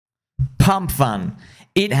Pump fun.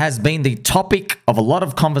 It has been the topic of a lot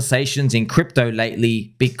of conversations in crypto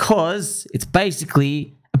lately because it's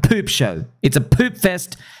basically a poop show. It's a poop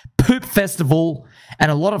fest, poop festival,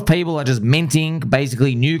 and a lot of people are just minting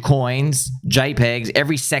basically new coins, JPEGs,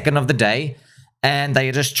 every second of the day, and they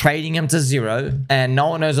are just trading them to zero, and no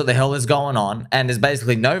one knows what the hell is going on, and there's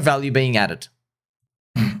basically no value being added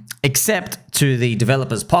except to the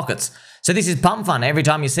developers' pockets. So this is pump fun. Every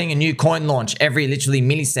time you're seeing a new coin launch, every literally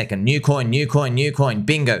millisecond, new coin, new coin, new coin,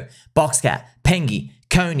 bingo, Boxcat, Pengy,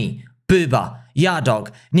 Coney, Booba,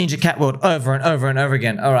 Yardog, Ninja Catworld, over and over and over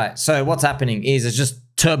again. All right, so what's happening is it's just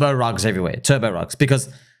turbo rugs everywhere, turbo rugs, because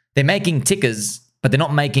they're making tickers, but they're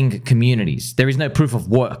not making communities. There is no proof of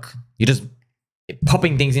work. You're just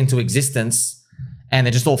popping things into existence, and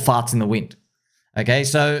they're just all farts in the wind. Okay,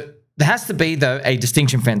 so there has to be, though, a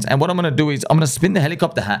distinction, friends. And what I'm going to do is I'm going to spin the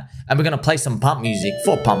helicopter hat and we're going to play some pump music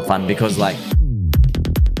for pump fun because, like,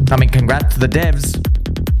 I mean, congrats to the devs.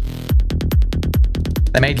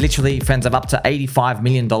 They made literally, friends, of up to $85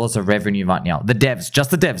 million of revenue right now. The devs, just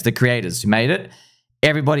the devs, the creators who made it.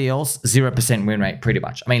 Everybody else, 0% win rate, pretty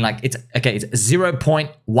much. I mean, like, it's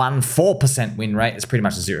 0.14% win rate. It's pretty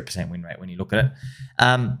much a 0% win rate when you look at it.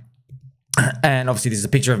 And obviously, this is a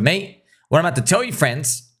picture of me. What I'm about to tell you,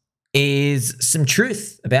 friends, is some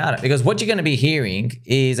truth about it, because what you're going to be hearing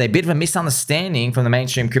is a bit of a misunderstanding from the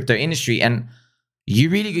mainstream crypto industry, and you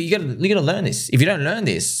gotta learn this. If you don't learn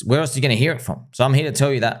this, where else are you going to hear it from? So I'm here to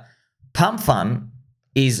tell you that pump fun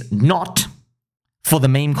is not for the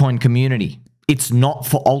meme coin community. It's not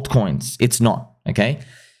for altcoins. It's not, okay?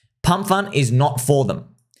 Pump fun is not for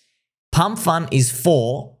them. Pump fun is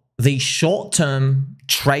for the short-term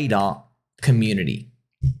trader community,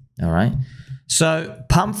 all right? So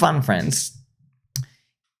pump fun, friends,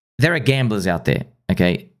 there are gamblers out there,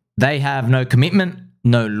 okay? They have no commitment,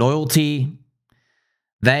 no loyalty.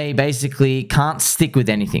 They basically can't stick with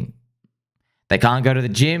anything. They can't go to the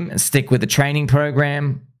gym and stick with the training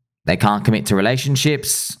program. They can't commit to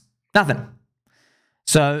relationships, nothing.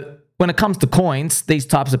 So when it comes to coins, these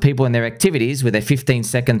types of people in their activities with their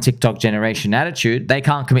 15-second TikTok generation attitude, they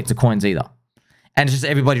can't commit to coins either. And it's just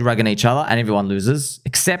everybody rugging each other and everyone loses,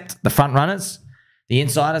 except the front runners, the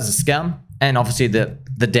insiders, the scum, and obviously the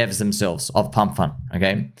devs themselves of Pump Fun,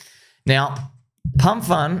 okay? Now, Pump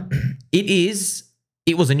Fun,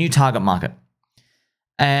 it was a new target market.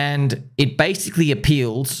 And it basically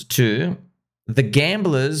appealed to the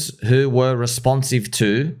gamblers who were responsive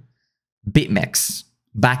to BitMEX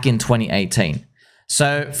back in 2018.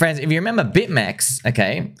 So, friends, if you remember BitMEX,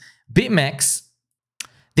 okay, BitMEX,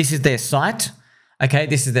 this is their site. Okay,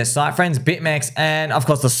 this is their site, friends, BitMEX, and of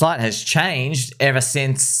course the site has changed ever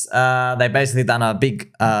since they basically done a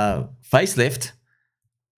big facelift,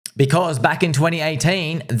 because back in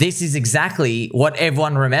 2018, this is exactly what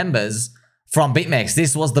everyone remembers from BitMEX.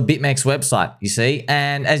 This was the BitMEX website, you see,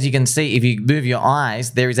 and as you can see, if you move your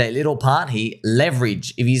eyes, there is a little part here,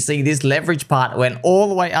 leverage. If you see, this leverage part went all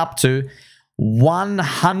the way up to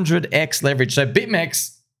 100x leverage. So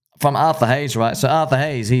BitMEX, from Arthur Hayes, right? So Arthur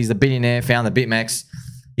Hayes, he's the billionaire, founded BitMEX.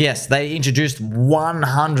 Yes, they introduced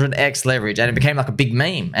 100x leverage, and it became like a big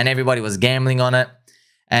meme, and everybody was gambling on it.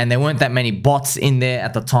 And there weren't that many bots in there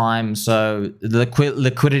at the time, so the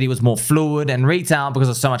liquidity was more fluid, and retail, because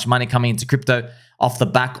of so much money coming into crypto off the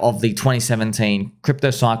back of the 2017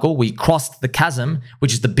 crypto cycle, we crossed the chasm,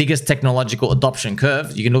 which is the biggest technological adoption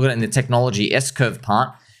curve. You can look at it in the technology S-curve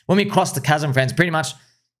part. When we crossed the chasm, friends, pretty much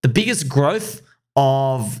the biggest growth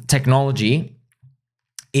of technology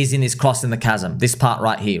is in this cross in the chasm, this part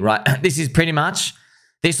right here, right? This is pretty much,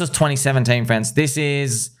 this was 2017, friends. This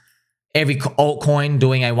is every altcoin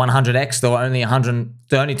doing a 100x. There were only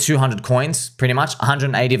 200 coins, pretty much.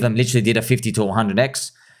 180 of them literally did a 50 to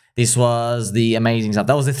 100x. This was the amazing stuff.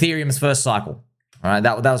 That was Ethereum's first cycle, all right?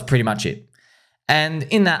 That was pretty much it. And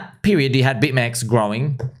in that period, you had BitMEX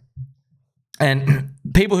growing, and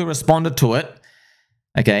people who responded to it,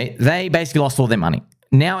 okay, they basically lost all their money.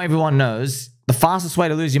 Now everyone knows the fastest way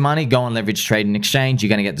to lose your money, go on leverage trade and exchange, you're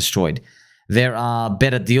going to get destroyed. There are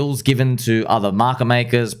better deals given to other market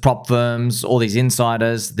makers, prop firms, all these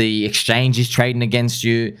insiders. The exchange is trading against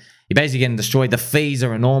you. You're basically getting destroyed. The fees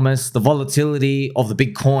are enormous. The volatility of the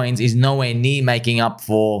big coins is nowhere near making up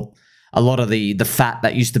for a lot of the fat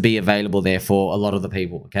that used to be available there for a lot of the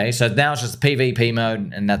people, okay? So now it's just PvP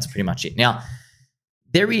mode, and that's pretty much it. Now,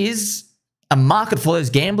 there is a market for those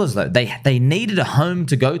gamblers, though. They needed a home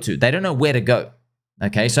to go to. They don't know where to go.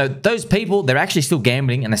 Okay, so those people, they're actually still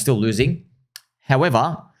gambling and they're still losing.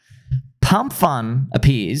 However, Pump Fun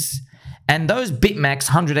appears, and those BitMEX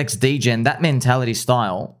 100x degen, that mentality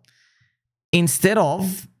style, instead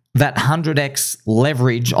of that 100x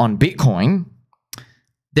leverage on Bitcoin,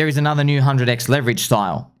 there is another new 100x leverage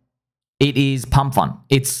style. It is pump fund.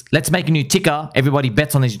 It's let's make a new ticker. Everybody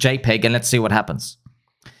bets on this JPEG and let's see what happens.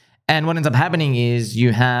 And what ends up happening is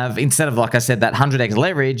you have, instead of, like I said, that 100x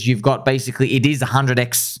leverage, you've got basically, it is a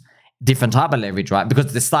 100x different type of leverage, right?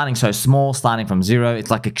 Because they're starting so small, starting from zero,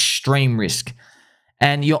 it's like extreme risk.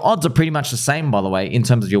 And your odds are pretty much the same, by the way, in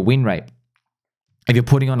terms of your win rate. If you're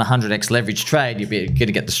putting on a 100x leverage trade, you're going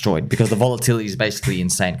to get destroyed because the volatility is basically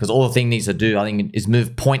insane. Because all the thing needs to do, I think, is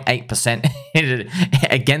move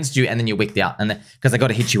 0.8% against you, and then you're wicked out. And because they got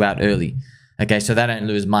to hit you out early, okay? So they don't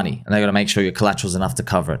lose money, and they got to make sure your collateral's enough to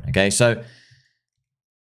cover it, okay? So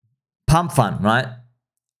pump fund, right?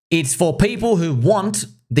 It's for people who want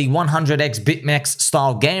the 100x BitMEX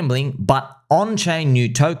style gambling, but on-chain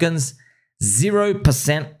new tokens,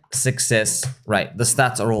 0% success rate. The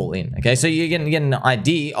stats are all in. Okay, so you're getting an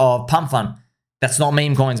idea of pump fund. That's not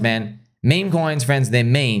meme coins, man. Meme coins, friends, they're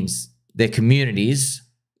memes. They're communities.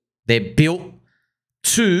 They're built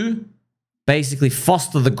to basically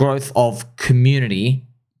foster the growth of community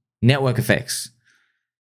network effects.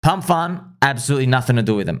 Pump fund, absolutely nothing to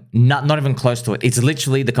do with them. Not even close to it. It's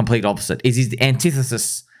literally the complete opposite. It is the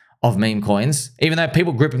antithesis of meme coins, even though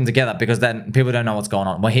people group them together because then people don't know what's going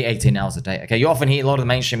on. We're here 18 hours a day, okay? You often hear a lot of the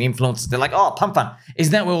mainstream influencers, they're like, oh, pump fund.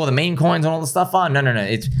 Isn't that where all the meme coins and all the stuff are? No.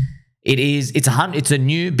 It's a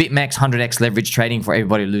new BitMEX 100x leverage trading for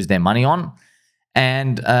everybody to lose their money on.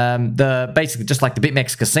 And basically just like the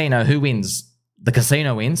BitMEX casino, who wins? The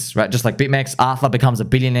casino wins, right? Just like BitMEX, Arthur becomes a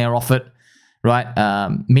billionaire off it, right?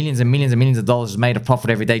 Millions and millions and millions of dollars made of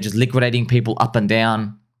profit every day, just liquidating people up and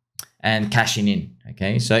down and cashing in,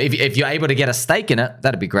 okay? So if you're able to get a stake in it,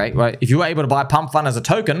 that'd be great, right? If you were able to buy pump fund as a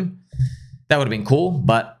token, that would have been cool,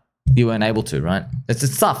 but you weren't able to, right?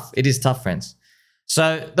 It's tough. It is tough, friends.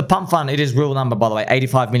 So the pump fund, it is real number, by the way,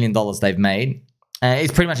 $85 million they've made.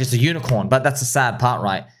 It's pretty much just a unicorn, but that's the sad part,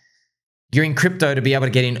 right? You're in crypto to be able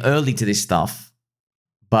to get in early to this stuff,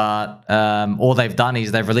 but all they've done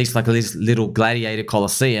is they've released like this little gladiator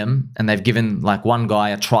coliseum, and they've given like one guy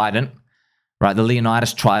a trident, right? The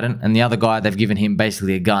Leonidas trident, and the other guy, they've given him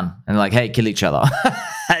basically a gun, and they're like, hey, kill each other.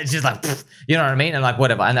 It's just like, pff, you know what I mean? And like,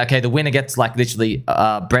 whatever. And okay, the winner gets like literally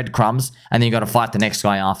breadcrumbs, and then you got to fight the next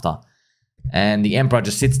guy after. And the emperor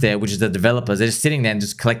just sits there, which is the developers. They're just sitting there and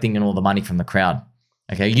just collecting in all the money from the crowd.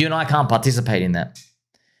 Okay, you and I can't participate in that.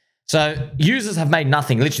 So users have made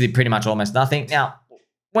nothing, literally pretty much almost nothing. Now,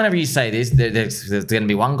 whenever you say this, there's going to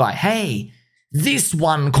be one guy, hey, this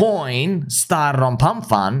one coin started on pump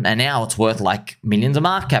fund and now it's worth like millions of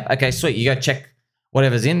market cap. Okay, sweet. You go check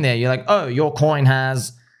whatever's in there. You're like, oh, your coin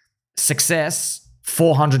has success,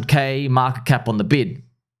 400K market cap on the bid.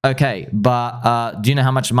 Okay, but do you know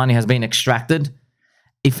how much money has been extracted?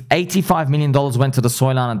 If $85 million went to the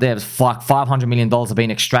Soylana devs, $500 million have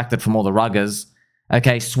been extracted from all the ruggers.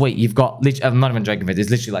 Okay, sweet. You've got, I'm not even joking with it.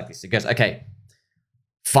 It's literally like this. It goes, okay,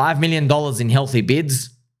 $5 million in healthy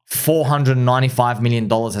bids, $495 million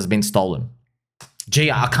has been stolen.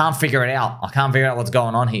 Gee, I can't figure it out. I can't figure out what's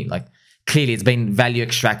going on here. Like, clearly it's been value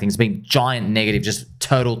extracting. It's been giant negative, just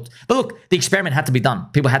total. But look, the experiment had to be done.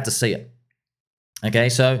 People had to see it. Okay,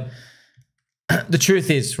 so the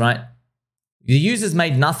truth is, right, the users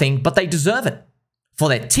made nothing, but they deserve it for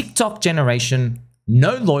their TikTok generation,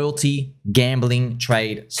 no loyalty, gambling,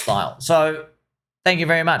 trade style. So thank you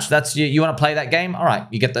very much. That's you want to play that game? All right,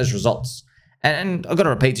 you get those results. And I've got to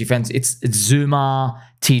repeat to you, friends, it's Zuma,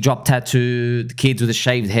 T-drop tattoo, the kids with the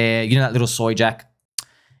shaved hair, you know that little soy jack?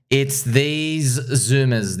 It's these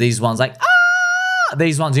Zumas, these ones like, ah!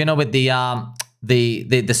 These ones, you know, with the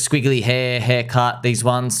squiggly haircut, these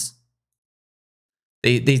ones.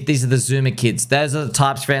 These are the Zoomer kids. Those are the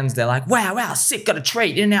types, friends. They're like, wow, sick, got a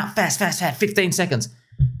treat, in and out, fast, 15 seconds.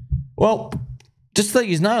 Well, just so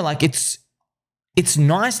you know, like it's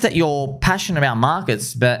nice that you're passionate about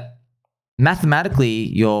markets, but mathematically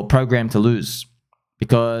you're programmed to lose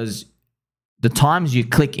because the times you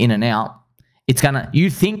click in and out, you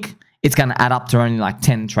think it's gonna add up to only like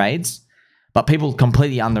 10 trades, but people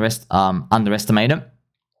completely underestimate it.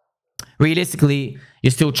 Realistically,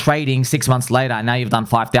 you're still trading 6 months later, and now you've done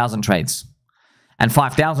 5,000 trades. And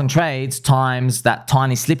 5,000 trades times that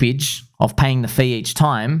tiny slippage of paying the fee each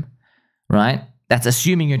time, right? That's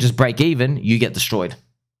assuming you just break even, you get destroyed. So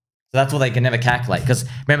that's what they can never calculate. Because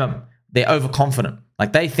remember, they're overconfident.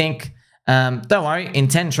 Like they think, don't worry, in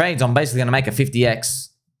 10 trades, I'm basically going to make a 50x.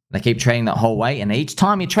 They keep trading that whole way. And each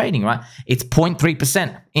time you're trading, right, it's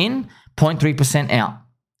 0.3% in, 0.3% out.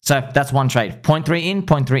 So that's one trade. 0.3 in,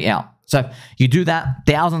 0.3 out. So you do that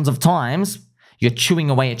thousands of times, you're chewing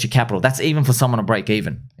away at your capital. That's even for someone to break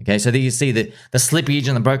even. Okay, so there you see the slippage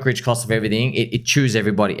and the brokerage cost of everything. It chews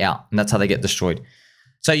everybody out, and that's how they get destroyed.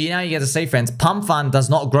 So now you get to see, friends, Pump Fund does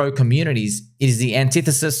not grow communities. It is the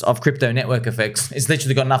antithesis of crypto network effects. It's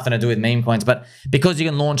literally got nothing to do with meme coins. But because you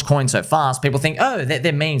can launch coins so fast, people think, oh,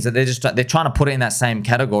 they're memes. That they're trying to put it in that same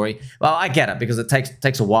category. Well, I get it because it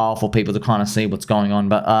takes a while for people to kind of see what's going on.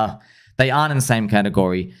 But they aren't in the same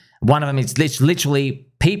category. One of them is literally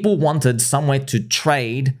people wanted somewhere to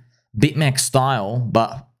trade BitMEX style,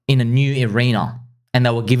 but in a new arena. And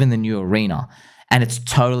they were given the new arena. And it's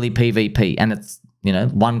totally PvP. And it's, you know,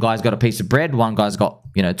 one guy's got a piece of bread, one guy's got,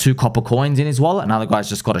 you know, 2 copper coins in his wallet, another guy's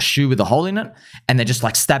just got a shoe with a hole in it, and they're just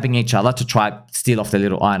like stabbing each other to try steal off their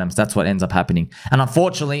little items. That's what ends up happening. And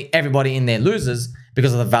unfortunately, everybody in there loses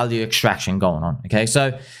because of the value extraction going on. Okay,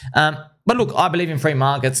 so, but look, I believe in free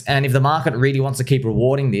markets, and if the market really wants to keep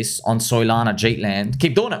rewarding this on Soylana, Jeet land,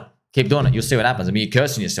 keep doing it. Keep doing it. You'll see what happens. I mean, you're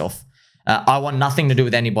cursing yourself. I want nothing to do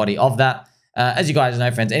with anybody of that. As you guys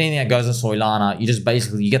know, friends, anything that goes to Soylana, you just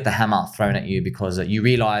basically, you get the hammer thrown at you because you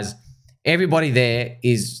realize everybody there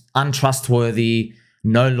is untrustworthy,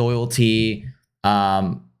 no loyalty.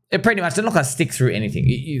 It pretty much, they're not going to stick through anything.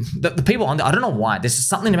 The people on there, I don't know why. There's just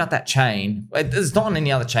something about that chain. It's not on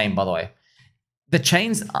any other chain, by the way. The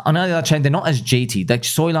chains on the other chain, they're not as Jeety. Like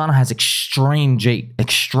Soylana has extreme Jeet,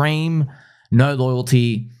 extreme, no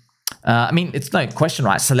loyalty. I mean, it's no question,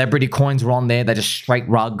 right? Celebrity coins were on there. They're just straight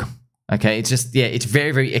rug. Okay, it's just, yeah, it's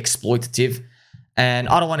very, very exploitative. And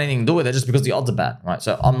I don't want anything to do with it just because the odds are bad, right?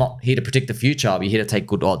 So I'm not here to predict the future. I'll be here to take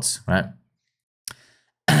good odds, right?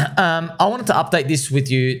 I wanted to update this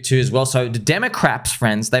with you too as well. So the Democraps,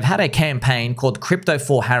 friends, they've had a campaign called Crypto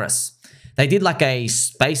for Harris. They did like a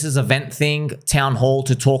Spaces event thing, town hall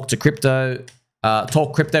to talk to crypto,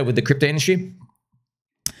 talk crypto with the crypto industry.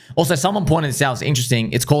 Also, someone pointed this out. It's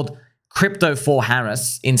interesting. It's called Crypto for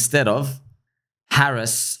Harris instead of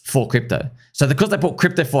Harris for crypto. So because they put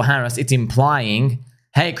Crypto for Harris, it's implying,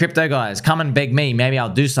 hey, crypto guys, come and beg me. Maybe I'll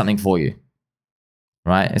do something for you.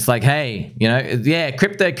 Right? It's like, hey, you know, yeah,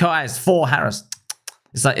 crypto guys for Harris.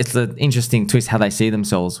 It's like, it's an interesting twist how they see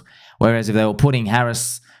themselves. Whereas if they were putting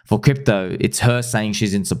Harris for crypto, it's her saying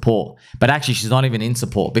she's in support. But actually, she's not even in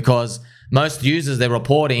support because most users, they're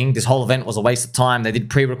reporting this whole event was a waste of time. They did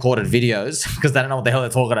pre-recorded videos because they don't know what the hell they're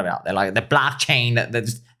talking about. They're like, the blockchain, they're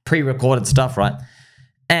just pre-recorded stuff, right?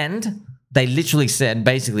 And they literally said,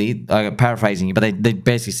 basically, paraphrasing you, but they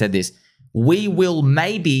basically said this: we will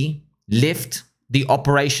maybe lift the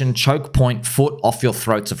Operation Choke Point foot off your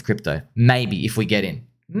throats of crypto. Maybe, if we get in.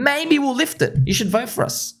 Maybe we'll lift it. You should vote for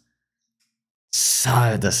us.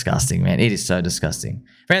 So disgusting, man. It is so disgusting.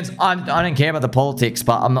 Friends, I don't care about the politics,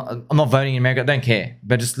 but I'm not voting in America. I don't care.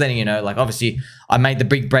 But just letting you know, like, obviously, I made the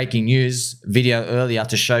big breaking news video earlier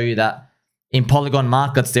to show you that in Polygon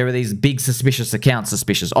markets, there are these big suspicious accounts,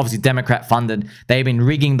 obviously Democrat funded. They've been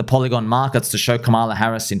rigging the Polygon markets to show Kamala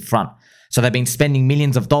Harris in front. So they've been spending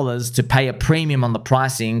millions of dollars to pay a premium on the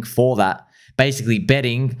pricing for that, basically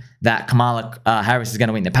betting that Kamala Harris is going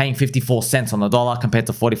to win. They're paying 54 cents on the dollar compared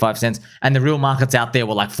to 45 cents. And the real markets out there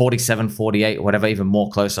were like 47, 48, or whatever, even more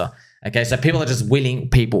closer. Okay, so people are just willing,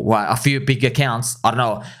 a few big accounts, I don't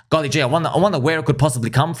know, golly gee, I wonder where it could possibly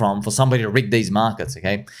come from for somebody to rig these markets,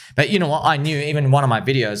 okay? But you know what, I knew, even in one of my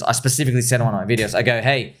videos, I specifically said in one of my videos, I go,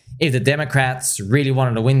 hey, if the Democrats really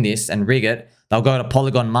wanted to win this and rig it, they'll go to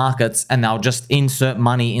Polygon markets and they'll just insert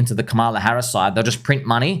money into the Kamala Harris side. They'll just print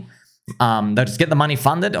money. They'll just get the money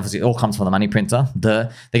funded. Obviously, it all comes from the money printer. They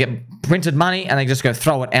get printed money and they just go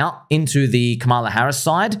throw it out into the Kamala Harris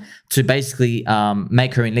side to basically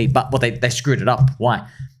make her in lead. But they screwed it up. Why?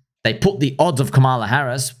 They put the odds of Kamala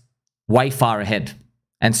Harris way far ahead.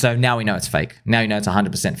 And so now we know it's fake. Now we know it's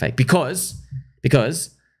 100% fake. Because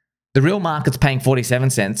the real market's paying 47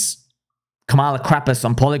 cents. Kamala Krappus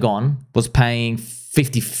on Polygon was paying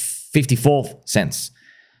 54 cents.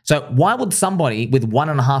 So why would somebody with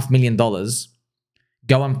 $1.5 million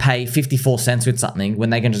go and pay 54 cents with something when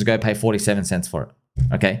they can just go pay 47 cents for it?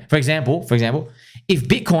 Okay. For example, if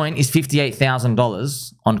Bitcoin is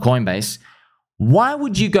 $58,000 on Coinbase, why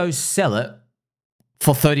would you go sell it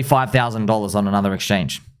for $35,000 on another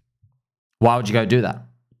exchange? Why would you go do that?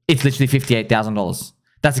 It's literally $58,000.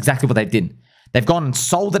 That's exactly what they did. They've gone and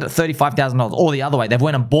sold it at $35,000, or the other way. They've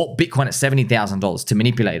went and bought Bitcoin at $70,000 to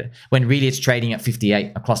manipulate it, when really it's trading at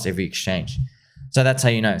 58 across every exchange. So that's how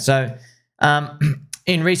you know. So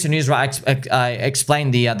in recent news, right, I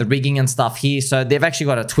explained the rigging and stuff here. So they've actually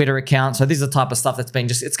got a Twitter account. So this is the type of stuff that's been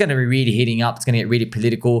it's going to be really heating up. It's going to get really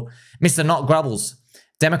political. Mr. Not Grubbles.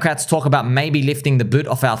 Democrats talk about maybe lifting the boot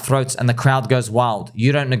off our throats and the crowd goes wild.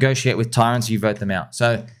 You don't negotiate with tyrants, you vote them out.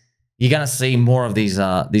 So you're going to see more of these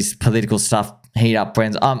political stuff heat up,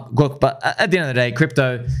 friends. Look, but at the end of the day,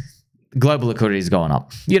 crypto, global liquidity is going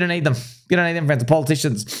up. You don't need them. You don't need them, friends. The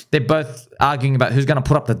politicians, they're both arguing about who's going to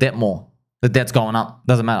put up the debt more. The debt's going up.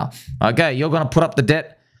 Doesn't matter. Okay, you're going to put up the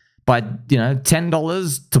debt by,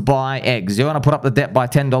 $10 to buy eggs. You're going to put up the debt by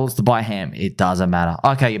 $10 to buy ham. It doesn't matter.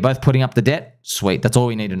 Okay, you're both putting up the debt. Sweet. That's all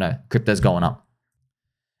we need to know. Crypto's going up.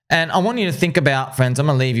 And I want you to think about, friends, I'm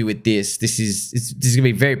going to leave you with this. This is going to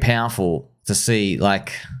be very powerful to see.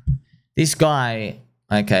 Like, this guy,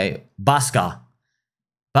 okay, Bhaskar.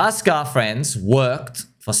 Bhaskar, friends, worked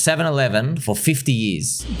for 7-Eleven for 50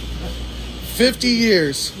 years. 50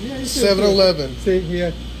 years. 7-Eleven. Same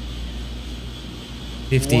here.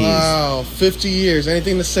 50 years. Wow, 50 years.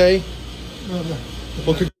 Anything to say?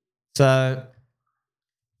 No. So,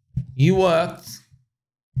 you worked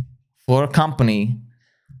for a company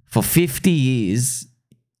for 50 years,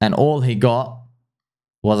 and all he got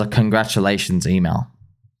was a congratulations email.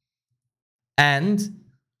 And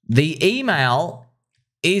the email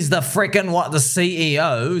is the freaking what the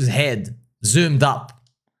CEO's head zoomed up.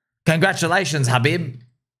 Congratulations, Habib.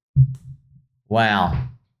 Wow.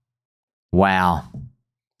 Wow.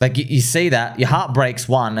 Like, you see that, your heart breaks,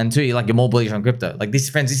 one, and two, you're more bullish on crypto. Like, this,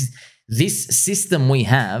 friends, this system we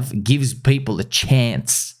have gives people a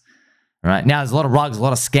chance. Right now, there's a lot of rugs, a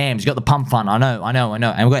lot of scams. You got the pump fund. I know.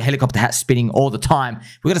 And we've got helicopter hats spinning all the time.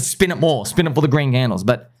 We've got to spin it more, spin it for the green candles.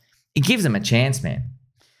 But it gives them a chance, man.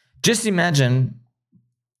 Just imagine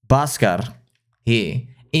Bhaskar here.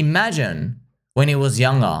 Imagine when he was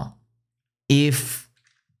younger, if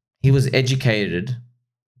he was educated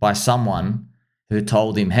by someone who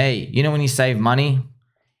told him, hey, when you save money,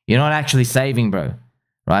 you're not actually saving, bro.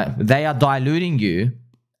 Right? They are diluting you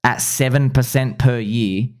at 7% per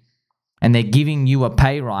year. And they're giving you a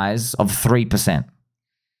pay rise of 3%.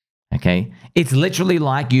 Okay? It's literally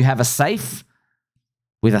like you have a safe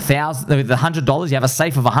with $100. You have a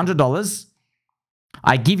safe of $100.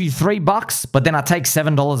 I give you $3, but then I take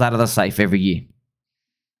 $7 out of the safe every year.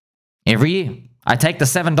 Every year. I take the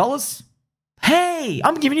 $7. Hey,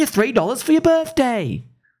 I'm giving you $3 for your birthday.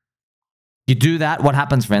 You do that, what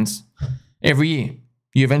happens, friends? Every year,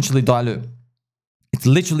 you eventually dilute. It's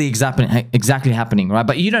literally exactly happening, right?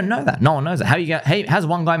 But you don't know that. No one knows it. How's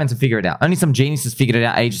one guy meant to figure it out? Only some geniuses figured it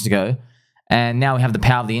out ages ago. And now we have the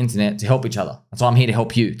power of the internet to help each other. That's why I'm here to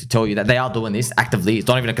help you, to tell you that they are doing this actively. It's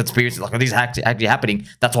not even a conspiracy. Like, this is actually happening.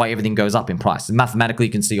 That's why everything goes up in price. And mathematically,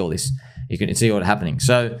 you can see all this. You can see all happening.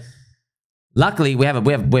 So, luckily,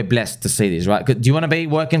 we're blessed to see this, right? Do you want to be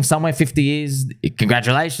working somewhere 50 years?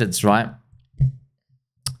 Congratulations, right?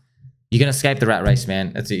 You can escape the rat race,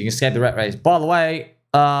 man. That's it. You can escape the rat race. By the way,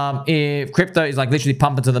 if crypto is literally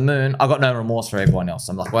pumping to the moon, I got no remorse for everyone else.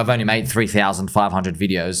 I'm like, well, I've only made 3,500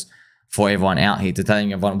 videos for everyone out here to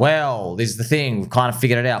telling everyone, well, this is the thing. We've kind of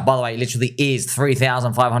figured it out. By the way, it literally is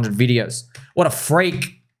 3,500 videos. What a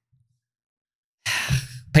freak.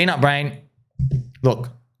 Peanut brain. Look,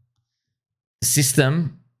 the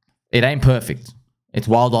system, it ain't perfect. It's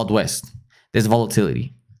wild, wild west. There's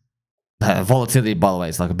volatility. Volatility, by the way,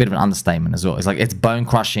 is like a bit of an understatement as well. It's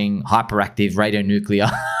bone-crushing, hyperactive,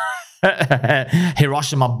 radionuclear,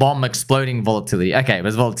 Hiroshima bomb exploding volatility. Okay, but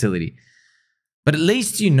it's volatility. But at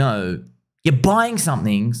least you know you're buying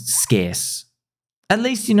something scarce. At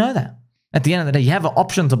least you know that. At the end of the day, you have an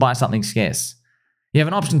option to buy something scarce. You have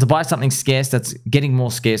an option to buy something scarce that's getting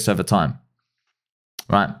more scarce over time.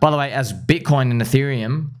 Right? By the way, as Bitcoin and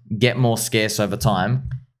Ethereum get more scarce over time,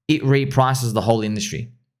 it reprices the whole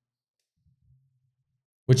industry.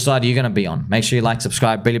 Which side are you going to be on? Make sure you like,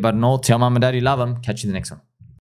 subscribe, belly button all. Tell mom and dad you love them. Catch you in the next one.